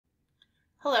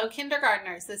Hello,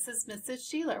 kindergartners. This is Mrs.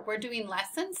 Sheeler. We're doing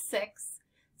Lesson 6,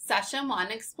 Session 1,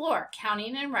 Explore,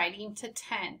 Counting and Writing to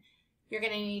 10. You're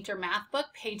going to need your math book,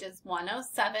 pages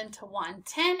 107 to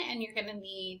 110, and you're going to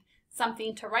need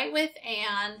something to write with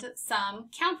and some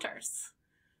counters.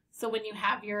 So when you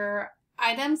have your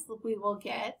items, we will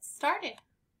get started.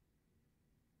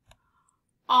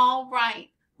 All right,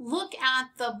 look at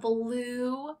the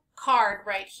blue card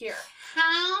right here.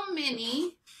 How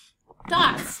many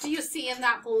dots do you see in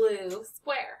that blue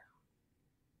square?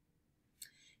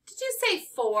 Did you say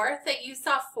 4, that you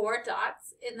saw 4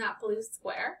 dots in that blue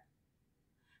square?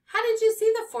 How did you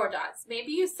see the 4 dots?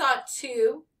 Maybe you saw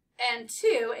 2 and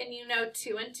 2, and you know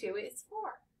 2 and 2 is 4.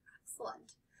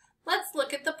 Excellent. Let's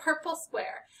look at the purple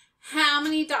square. How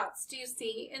many dots do you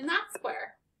see in that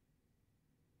square?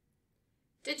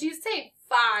 Did you say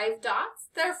 5 dots?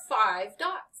 There are 5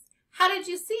 dots. How did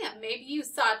you see them? Maybe you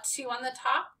saw 2 on the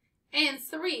top and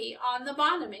 3 on the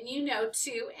bottom, and you know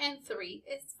 2 and 3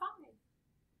 is 5.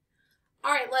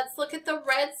 All right, let's look at the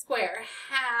red square.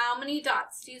 How many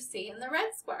dots do you see in the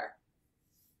red square?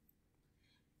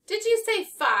 Did you say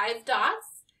 5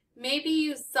 dots? Maybe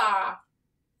you saw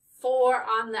 4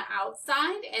 on the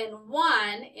outside and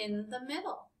 1 in the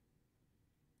middle.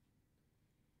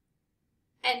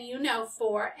 And you know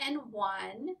 4 and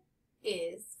 1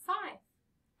 is 5.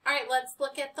 All right, let's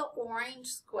look at the orange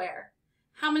square.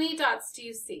 How many dots do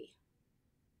you see?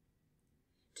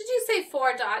 Did you say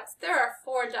 4 dots? There are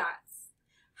 4 dots.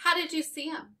 How did you see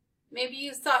them? Maybe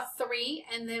you saw 3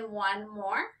 and then 1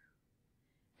 more.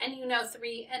 And you know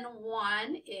 3 and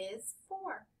 1 is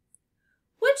 4.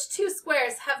 Which 2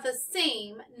 squares have the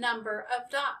same number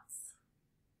of dots?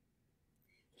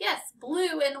 Yes,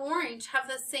 blue and orange have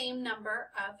the same number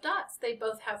of dots. They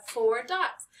both have 4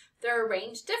 dots. They're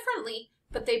arranged differently,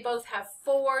 but they both have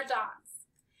 4 dots.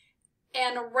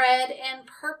 And red and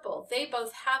purple, they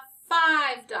both have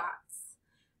 5 dots.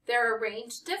 They're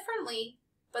arranged differently,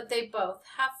 but they both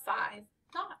have 5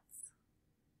 dots.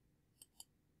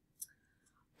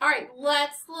 All right,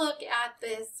 let's look at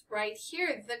this right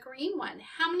here, the green one.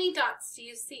 How many dots do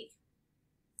you see?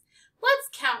 Let's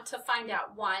count to find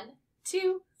out. 1,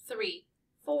 2, 3,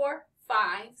 4,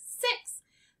 5, 6.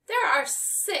 There are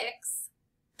 6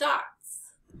 dots.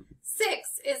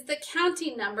 6 is the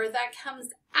counting number that comes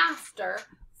after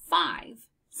 5.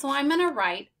 So I'm going to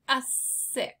write a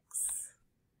 6.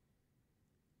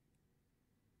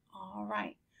 All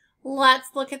right,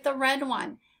 let's look at the red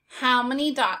one. How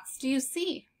many dots do you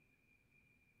see?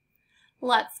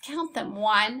 Let's count them.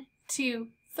 1, 2,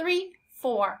 3,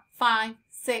 4, 5,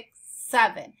 6,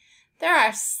 7. There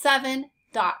are 7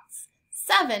 dots.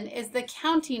 7 is the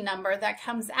counting number that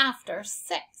comes after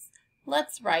 6.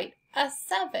 Let's write a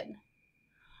 7.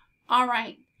 All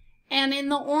right, and in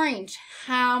the orange,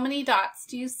 how many dots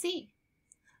do you see?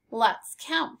 Let's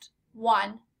count.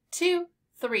 1, 2,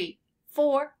 3,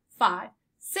 4, 5,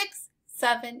 6,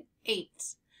 7, 8.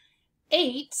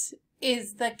 8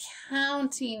 is the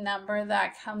counting number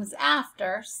that comes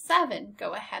after 7.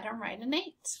 Go ahead and write an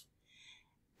 8.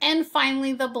 And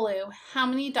finally, the blue. How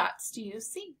many dots do you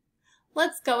see?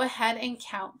 Let's go ahead and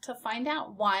count to find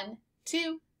out. 1,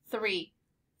 2, 3,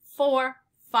 4,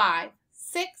 5,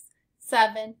 6,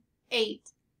 7, 8,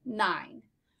 9.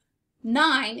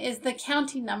 9 is the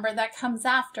counting number that comes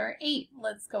after 8.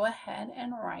 Let's go ahead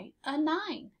and write a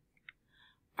 9.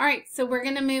 All right, so we're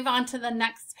going to move on to the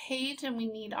next page, and we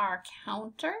need our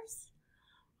counters.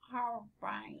 All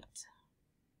right.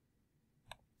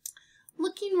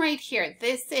 Looking right here,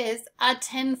 this is a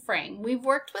 10 frame. We've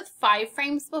worked with 5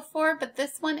 frames before, but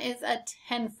this one is a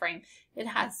 10 frame. It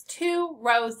has 2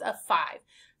 rows of 5.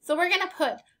 So we're going to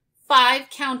put 5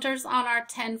 counters on our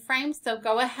 10 frame. So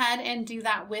go ahead and do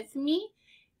that with me.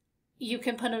 You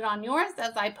can put it on yours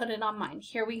as I put it on mine.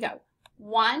 Here we go.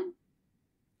 1,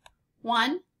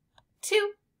 1,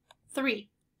 2, 3,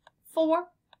 4,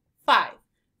 5.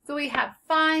 So we have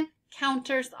 5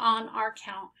 counters on our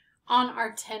on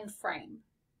our 10 frame.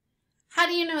 How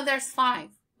do you know there's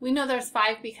 5? We know there's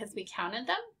 5 because we counted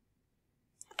them.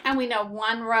 And we know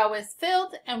 1 row is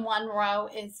filled and 1 row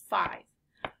is 5.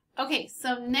 Okay,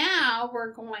 so now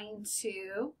we're going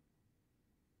to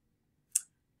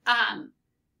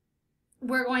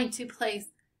place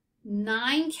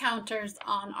 9 counters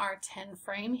on our 10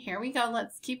 frame. Here we go.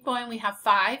 Let's keep going. We have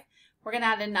 5. We're going to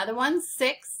add another one,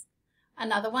 6,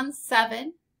 another one,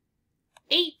 7,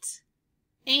 8,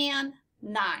 and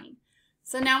 9.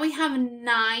 So now we have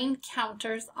 9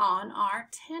 counters on our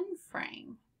 10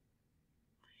 frame.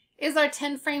 Is our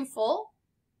 10 frame full?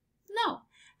 No.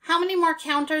 How many more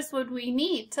counters would we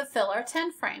need to fill our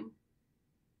 10 frame?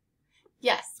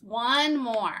 Yes, one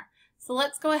more. So So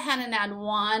let's go ahead and add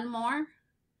one more.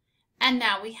 And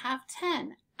now we have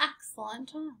 10. Excellent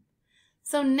job.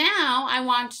 So now I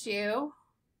want you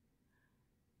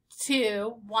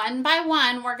to, one by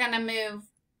one, we're going to move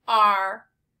our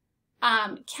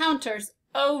counters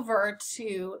over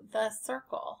to the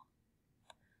circle.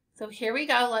 So here we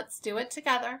go. Let's do it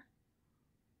together.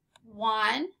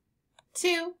 1,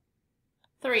 2,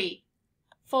 3,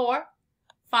 4,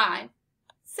 5,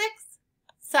 6,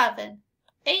 7,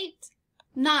 8,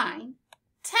 9,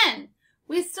 10.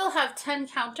 We still have 10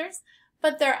 counters,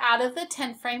 but they're out of the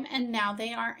 10 frame and now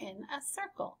they are in a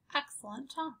circle.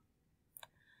 Excellent job.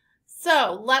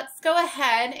 So let's go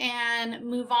ahead and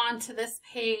move on to this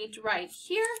page right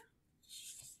here.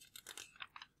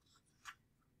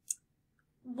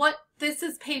 This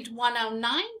is page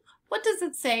 109. What does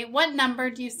it say? What number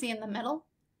do you see in the middle?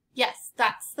 Yes,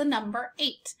 that's the number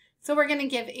 8. So we're going to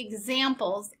give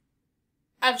examples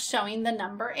of showing the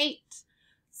number 8.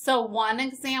 So one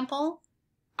example,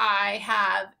 I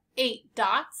have 8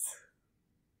 dots.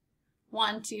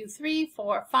 1, 2, 3,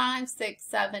 4, 5, 6,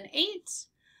 7, 8.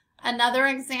 Another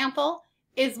example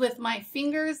is with my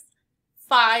fingers,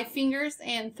 5 fingers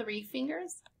and 3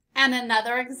 fingers. And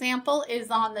another example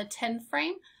is on the 10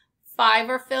 frame. 5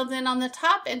 are filled in on the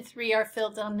top and 3 are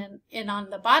filled in on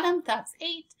the bottom. That's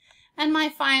 8. And my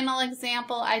final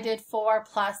example, I did 4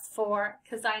 plus 4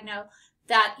 because I know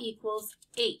that equals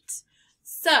 8.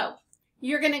 So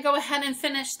you're going to go ahead and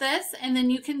finish this, and then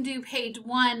you can do page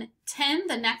 110,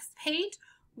 the next page,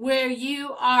 where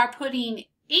you are putting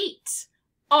 8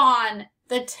 on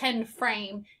the 10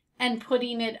 frame and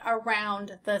putting it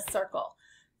around the circle.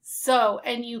 So,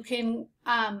 and you can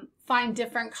find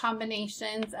different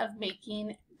combinations of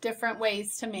making different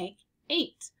ways to make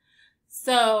 8.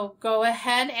 So go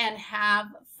ahead and have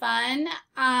fun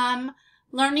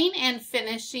learning and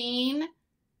finishing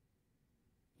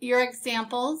your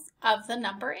examples of the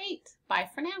number 8. Bye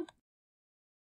for now.